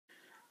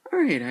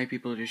Alright, hi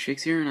people, it is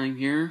Shakes here, and I'm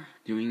here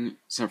doing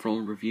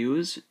several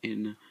reviews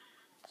in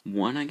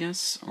one, I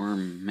guess, or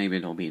maybe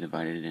it'll be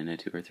divided into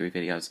 2 or 3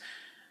 videos.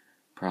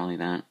 Probably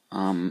that.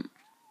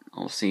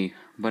 I'll see.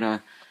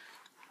 But,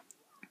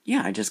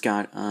 yeah, I just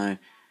got,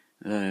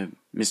 the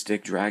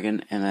Mystic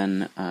Dragon, and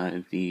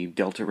then, the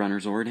Delta Runner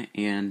Zord,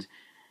 and,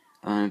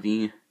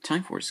 the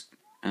Time Force,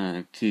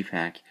 key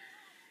pack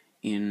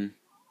in,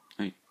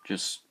 like,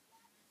 just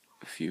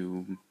a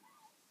few,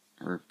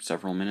 or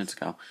several minutes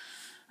ago.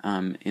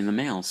 In the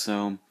mail,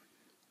 so,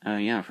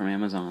 yeah, from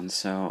Amazon,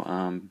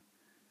 so,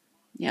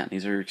 yeah,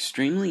 these are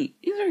extremely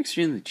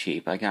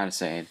cheap, I gotta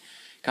say. It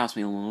cost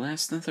me a little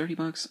less than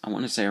 $30, I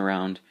want to say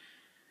around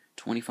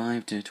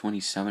 $25 to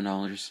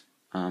 $27,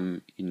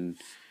 in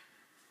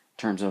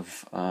terms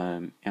of,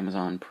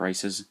 Amazon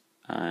prices,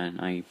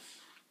 and I,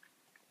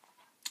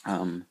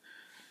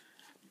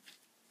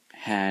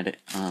 had,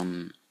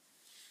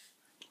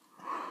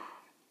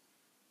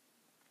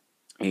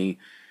 I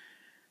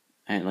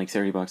had like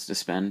 $30 to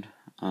spend,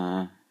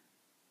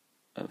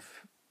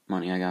 of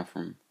money I got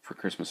for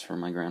Christmas from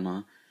my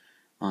grandma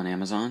on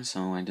Amazon,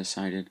 so I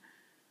decided,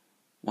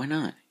 why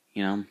not,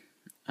 you know?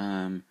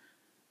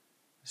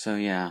 So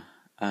yeah,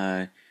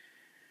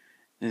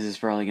 this is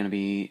probably gonna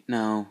be,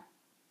 no,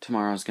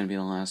 tomorrow's gonna be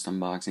the last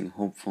unboxing,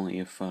 hopefully,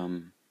 if,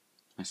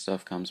 my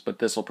stuff comes, but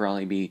this will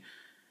probably be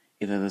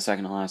either the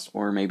second to last,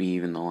 or maybe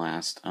even the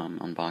last,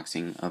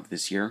 unboxing of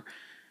this year,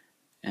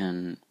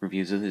 and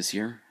reviews of this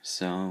year,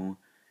 so,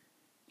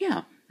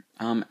 yeah,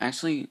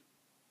 actually,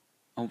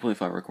 hopefully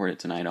if I record it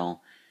tonight,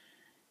 I'll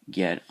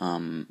get,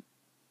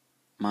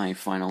 my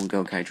final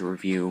Go-Kaiju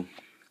review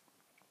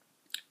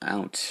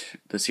out,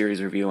 the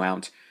series review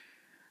out,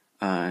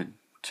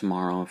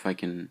 tomorrow, if I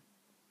can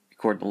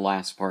record the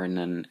last part and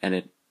then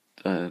edit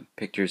the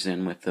pictures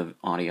in with the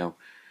audio,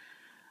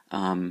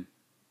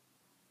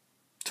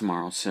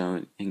 tomorrow,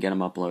 so, and get them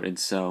uploaded,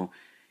 so,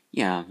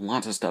 yeah,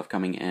 lots of stuff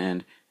coming,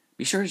 and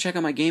be sure to check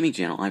out my gaming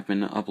channel. I've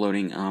been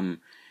uploading,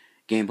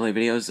 gameplay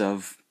videos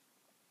of,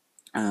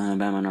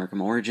 Batman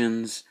Arkham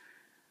Origins,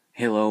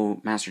 Halo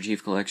Master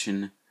Chief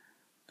Collection,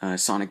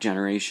 Sonic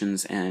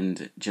Generations,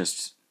 and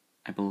just,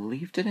 I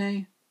believe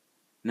today?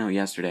 No,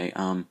 yesterday,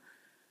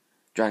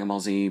 Dragon Ball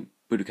Z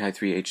Budokai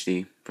 3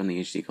 HD from the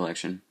HD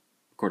collection,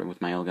 recorded with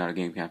my Elgato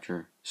game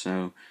capture.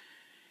 So,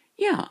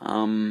 yeah,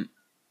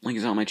 link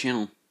is on my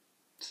channel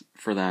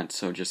for that,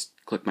 so just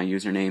click my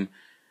username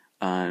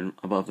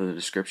above the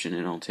description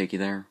and it'll take you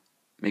there.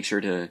 Make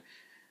sure to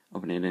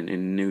open it in a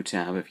new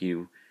tab if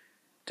you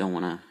don't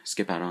want to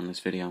skip out on this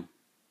video.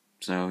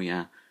 So,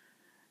 yeah,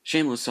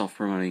 shameless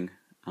self-promoting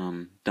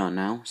done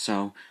now,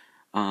 so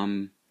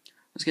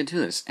let's get to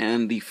this.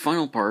 And the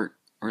final part,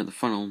 or the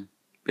final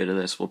bit of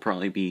this, will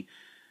probably be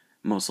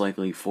most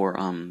likely for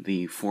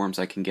the forums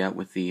I can get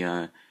with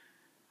the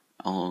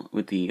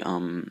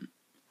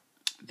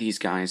these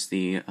guys,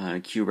 the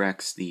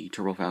Q-Rex, the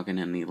Turbo Falcon,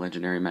 and the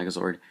Legendary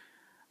Megazord.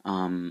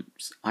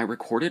 I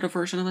recorded a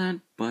version of that,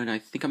 but I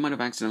think I might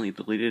have accidentally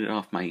deleted it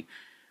off my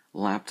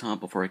laptop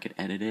before I could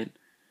edit it.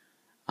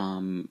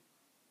 So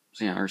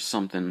yeah, or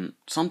something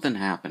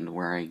happened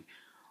where I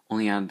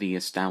only had the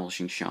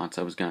establishing shots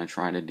I was gonna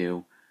try to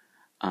do,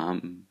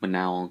 but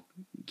now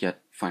I'll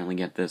finally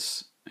get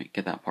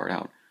that part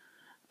out,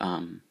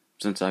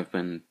 since I've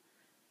been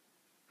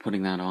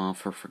putting that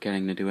off or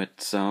forgetting to do it.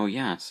 So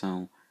yeah,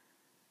 so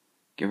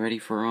get ready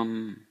for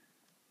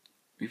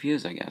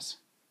reviews, I guess.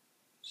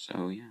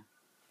 So yeah.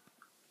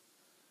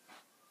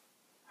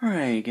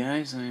 Alright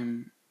guys,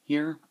 I'm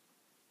here.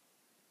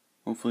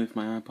 Hopefully if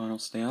my iPod will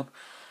stay up.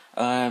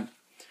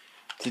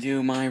 To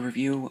do my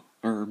review,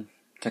 or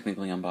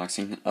technically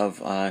unboxing, of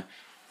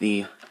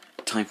the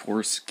Time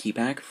Force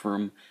keypack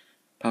from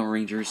Power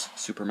Rangers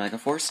Super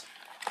Megaforce.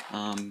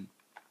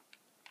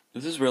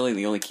 This is really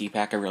the only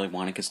keypack I really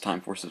wanted because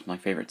Time Force is my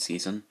favorite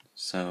season.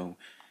 So,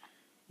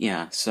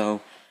 yeah,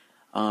 so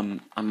I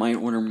might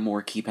order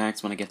more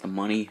keypacks when I get the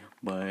money,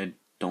 but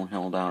don't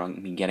hold out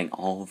on me getting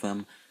all of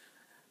them.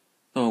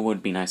 Though it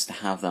would be nice to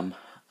have them.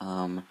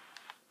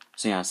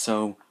 So yeah,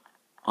 so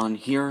on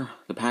here,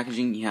 the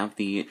packaging, you have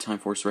the Time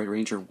Force Red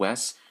Ranger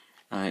Wes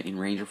in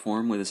Ranger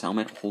form with his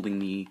helmet holding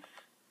the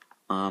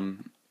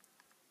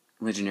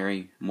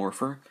Legendary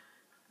Morpher.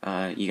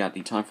 You got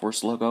the Time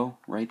Force logo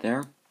right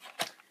there.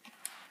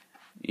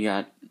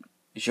 It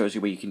shows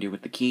you what you can do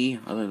with the key,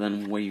 other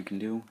than what you can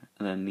do.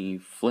 And then the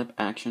flip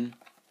action,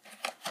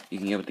 you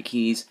can get with the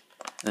keys.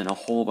 And then a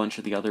whole bunch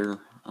of the other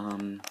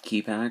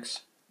key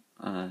packs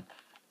that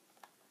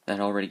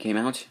already came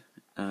out.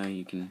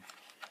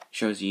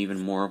 Shows you even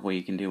more of what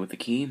you can do with the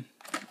key.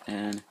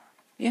 And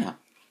yeah,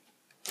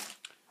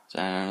 so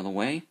that out of the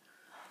way,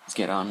 let's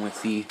get on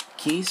with the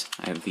keys.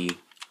 I have the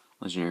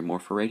Legendary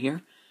Morpher right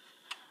here.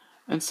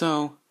 And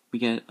so we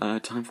get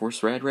Time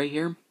Force Red right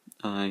here.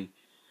 I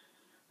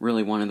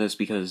really wanted this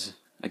because,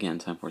 again,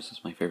 Time Force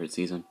is my favorite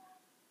season.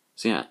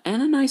 So yeah,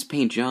 and a nice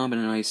paint job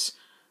and a nice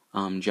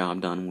job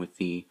done with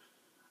the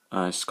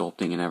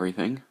sculpting and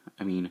everything.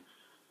 I mean,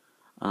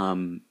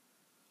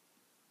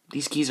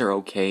 these keys are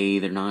okay.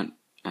 They're not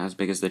as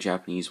big as the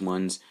Japanese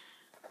ones,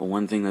 But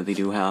one thing that they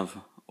do have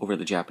over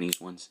the Japanese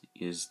ones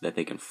is that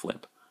they can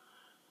flip.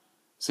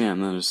 So yeah,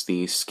 and there's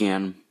the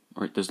scan,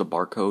 or there's the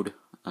barcode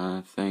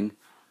thing.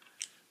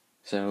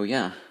 So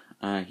yeah,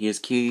 he has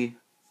key.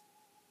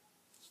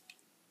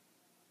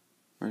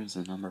 Where is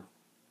the number?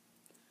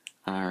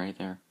 Right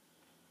there.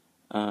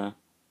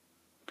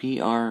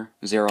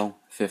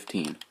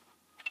 PR015.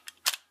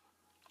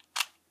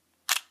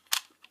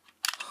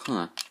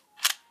 Huh.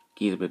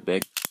 Key's a bit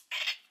big.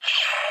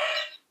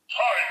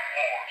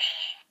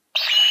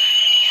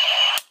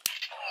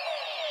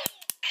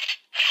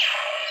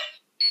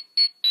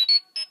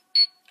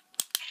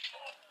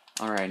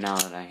 Alright, now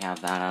that I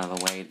have that out of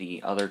the way,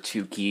 the other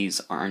two keys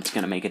aren't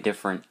going to make a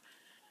different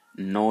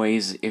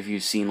noise. If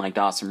you've seen like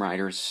Dawson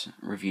Riders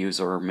reviews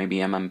or maybe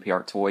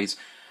MMPR Toys,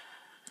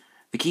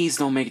 the keys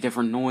don't make a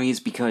different noise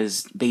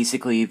because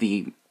basically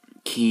the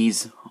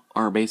keys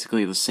are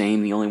basically the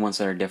same. The only ones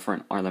that are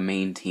different are the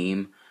main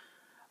team.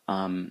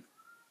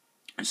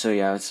 So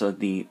yeah, so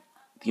the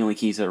only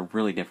keys that are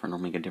really different or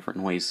make a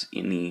different noise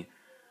in the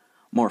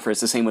Morpher,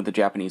 it's the same with the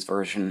Japanese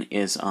version,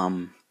 is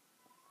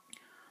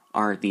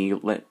are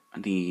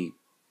the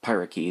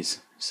pirate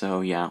keys.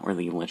 So yeah, or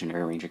the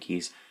legendary ranger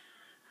keys.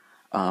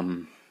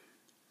 But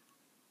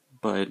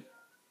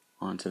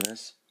on to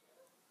this.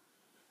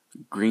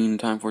 Green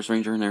Time Force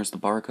Ranger, and there's the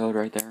barcode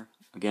right there.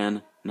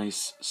 Again,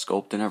 nice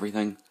sculpt and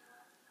everything.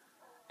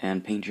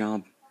 And paint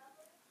job.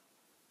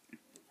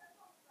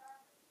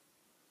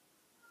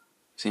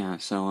 So yeah,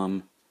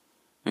 so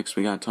next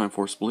we got Time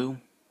Force Blue.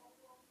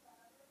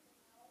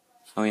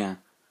 Oh yeah.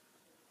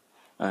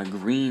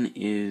 Green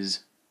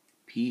is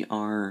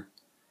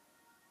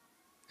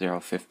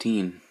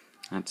PR015.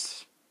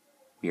 That's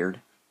weird.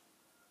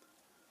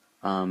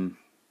 So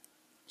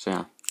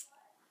yeah.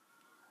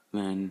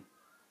 Then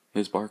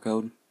his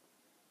barcode.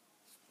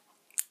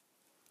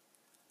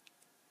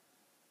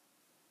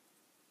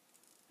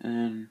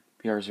 And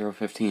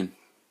PR015.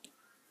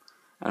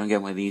 I don't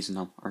get why these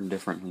are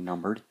differently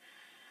numbered.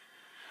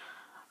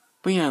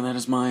 But yeah, that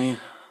is my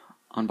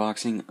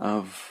unboxing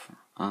of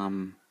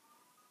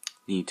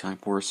the Time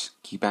Force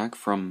keypack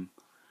from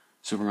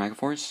Super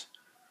Megaforce.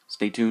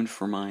 Stay tuned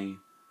for my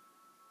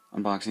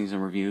unboxings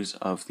and reviews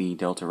of the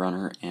Delta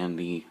Runner and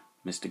the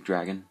Mystic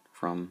Dragon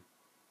from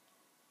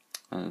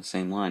the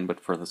same line, but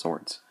for the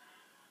swords.